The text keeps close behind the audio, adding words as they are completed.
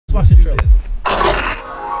watch the trailer.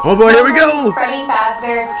 Oh boy, here we go! Freddy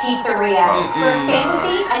Fazbear's Pizzeria, where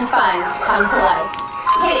fantasy and fun come to life.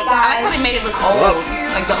 Hit it, guys. I like how they made it look old,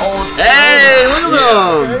 like the old. Hey, look at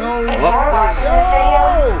them! If you're watching this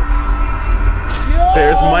video,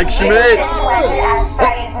 There's Mike Schmidt.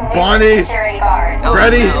 Bonnie.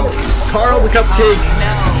 Freddy. Carl the Cupcake.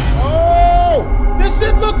 Oh, this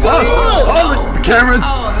shit look good. Oh, the cameras.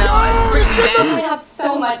 Oh no, it's pretty bad. we have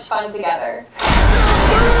so much fun together.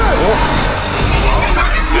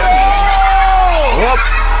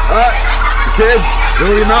 The kids.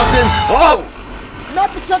 Billy Mountain. Oh! Not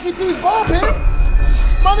the Chuck E. Cheese ball pit.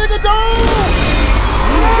 My nigga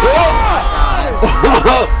don't.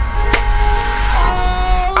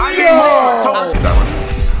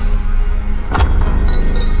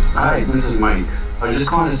 Hi, this is Mike. I was just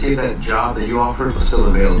calling to see if that job that you offered was still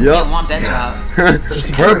available. Yep. I want that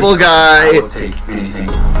job. Purple I guy will take anything.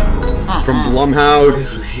 from This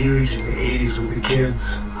Blumhouse. was huge in the 80s with the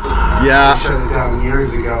kids. Yeah, Shut it down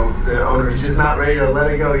years ago. The owner's just not ready to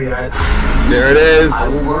let it go yet. there it is. I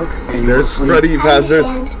will work and you There's will sleep. Freddy Fazbear.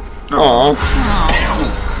 Aw,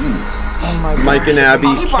 Mike and Abby.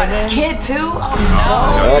 He brought his kid too.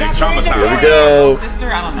 Oh no. Here we go.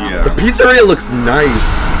 Sister, I don't know. The pizzeria looks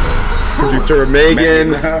nice. Producer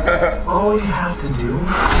Megan. All you have to do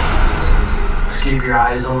is keep your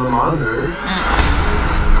eyes on the monitor.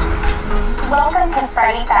 Welcome to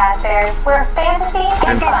Freddy Fazbear's, where fantasy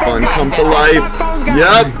And and fun fun come to life.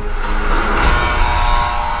 Yep.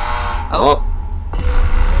 Oh.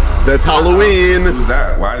 That's Halloween. Who's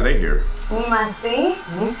that? Why are they here? You must be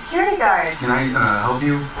new security guard. Can I help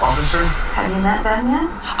you, officer? Have you met them yet?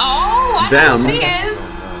 Oh, I know Them. who she is.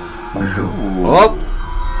 With who? Oh,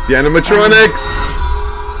 the animatronics.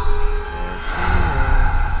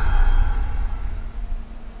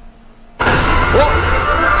 Oh.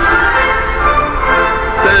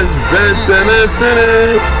 Dun, dun, dun, dun, dun,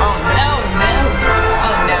 dun. Oh no.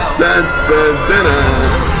 Dun, dun, dun,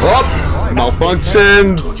 dun. Oh,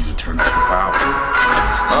 malfunctioned. Wow.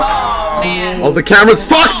 Oh man. Oh, the camera's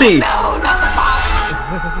Foxy. No, not the fox.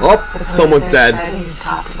 Oh, someone's dead. Freddy's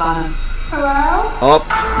top to bottom. Hello?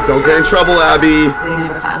 Oh, don't get in trouble, Abby. They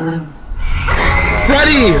never found them.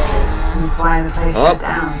 Freddy. That's why the place Up. shut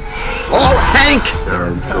down. Oh, Hank. There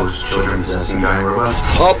are ghost children possessing giant robots.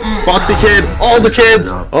 Oh, Foxy Kid. All the kids.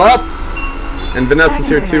 Up. And Vanessa's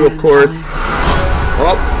here too, of course.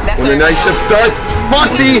 Oh, when the night shift starts,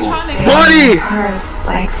 Foxy. Bonnie. Hurt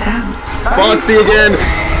like them. Foxy again.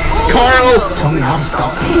 Carl. Tell me how to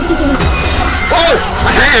stop them. Oh,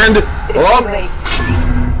 a hand. Oh,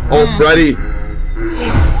 oh, Freddy.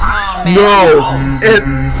 Oh man. No,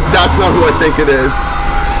 that's not who I think it is.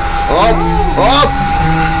 Up, up.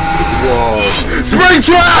 Whoa. Spring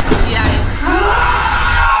trap. Yeah.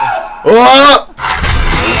 Oh,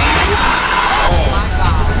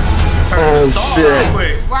 Oh oh shit.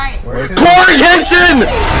 Wait. my God. Right. Corey Hitchin!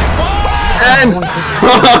 And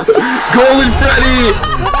Golden Freddy